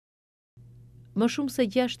Më shumë se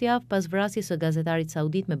 6 javë pas vrasjes së gazetarit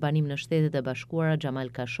saudit me banim në Shtetet e Bashkuara Xhamal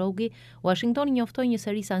Kashogi, Washingtoni njoftoi një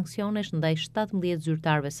seri sanksionesh ndaj 17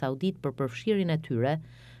 zyrtarëve saudit për përfshirjen e tyre,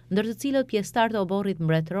 ndër të cilët pjesëtar të oborrit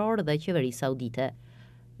mbretëror dhe qeverisë saudite.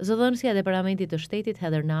 Zëdhënësja e departamentit të shtetit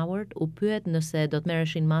Heather Nauert u pyet nëse do të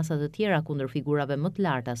merreshin masa të tjera kundër figurave më të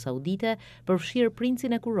larta saudite për fshirë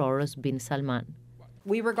princin e kurorës bin Salman.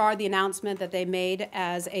 We regard the announcement that they made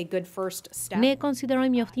as a good first step. Ne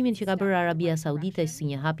konsiderojmë njoftimin që ka bërë Arabia Saudite si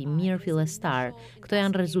një hap i mirë fillestar. Këto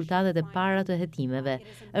janë rezultatet e para të hetimeve.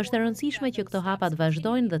 Është e rëndësishme që këto hapa të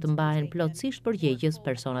vazhdojnë dhe të mbahen plotësisht përgjegjës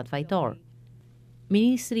personat fajtor.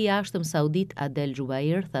 Ministri i Jashtëm Saudit Adel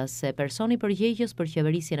Jubair tha se personi përgjegjës për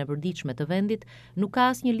qeverisjen e përditshme të vendit nuk ka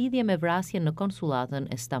asnjë lidhje me vrasjen në konsullatën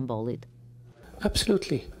e Stambollit.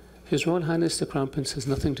 Absolutely. His Royal Highness the Crown Prince has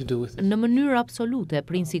nothing to do with it. Në mënyrë absolute,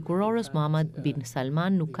 princi i kurorës Mohamad bin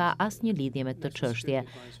Salman nuk ka asnjë lidhje me këtë çështje.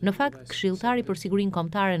 Në fakt, këshilltari për sigurinë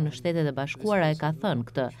kombëtare në Shtetet e Bashkuara e ka thënë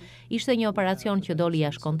këtë. Ishte një operacion që doli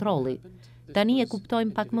jashtë kontrolli. Tani e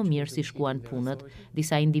kuptojmë pak më mirë si shkuan punët.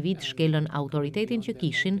 Disa individ shkelën autoritetin që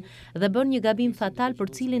kishin dhe bën një gabim fatal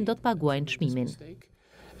për cilin do të paguajnë çmimin.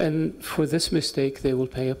 And for this mistake they will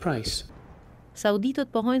pay a price.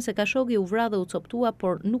 Sauditët pohojnë se Kashogi u vra dhe u coptua,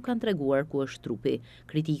 por nuk kanë treguar ku është trupi.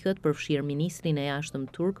 Kritikët përfshirë ministrin e jashtëm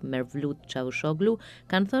turk Mevlut Çavuşoglu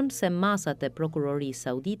kanë thënë se masat e prokurorisë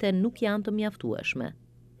saudite nuk janë të mjaftueshme.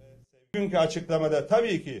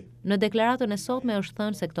 Në deklaratën e sotme është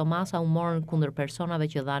thënë se këto masa u morën kundër personave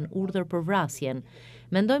që dhanë urdhër për vrasjen.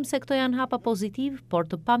 Mendojmë se këto janë hapa pozitiv, por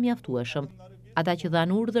të pamjaftueshëm. Ata që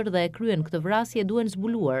dhanë urdhër dhe e kryen këtë vrasje duhen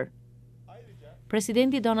zbuluar.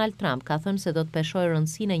 Presidenti Donald Trump ka thënë se do të peshojë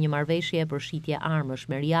rëndësinë e një marrëveshje për shitje armësh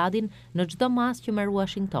me Riyadhin në çdo mas që merr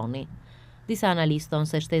Washingtoni. Disa analistë thonë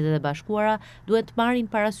se Shtetet e Bashkuara duhet të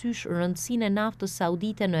marrin parasysh rëndësinë e naftës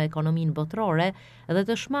saudite në ekonominë botërore dhe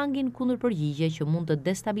të shmangin kundër përgjigje që mund të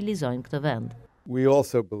destabilizojnë këtë vend. We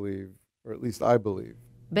also believe, or at least I believe,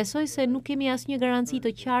 Besoj se nuk kemi asnjë garanci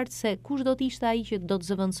të qartë se kush do të ishte ai që do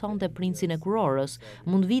të zëvendësonte princin e kurorës,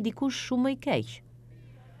 mund vi dikush shumë më i keq.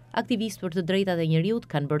 Aktivistë për të drejtat e njerëzit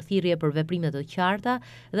kanë bërë thirrje për veprime të qarta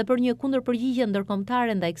dhe për një kundërpërgjigje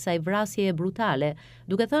ndërkombëtare ndaj kësaj vrasjeje brutale,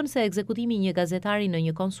 duke thënë se ekzekutimi i një gazetari në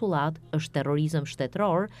një konsullat është terrorizëm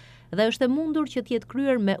shtetëror dhe është e mundur që të jetë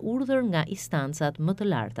kryer me urdhër nga instancat më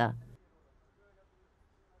të larta.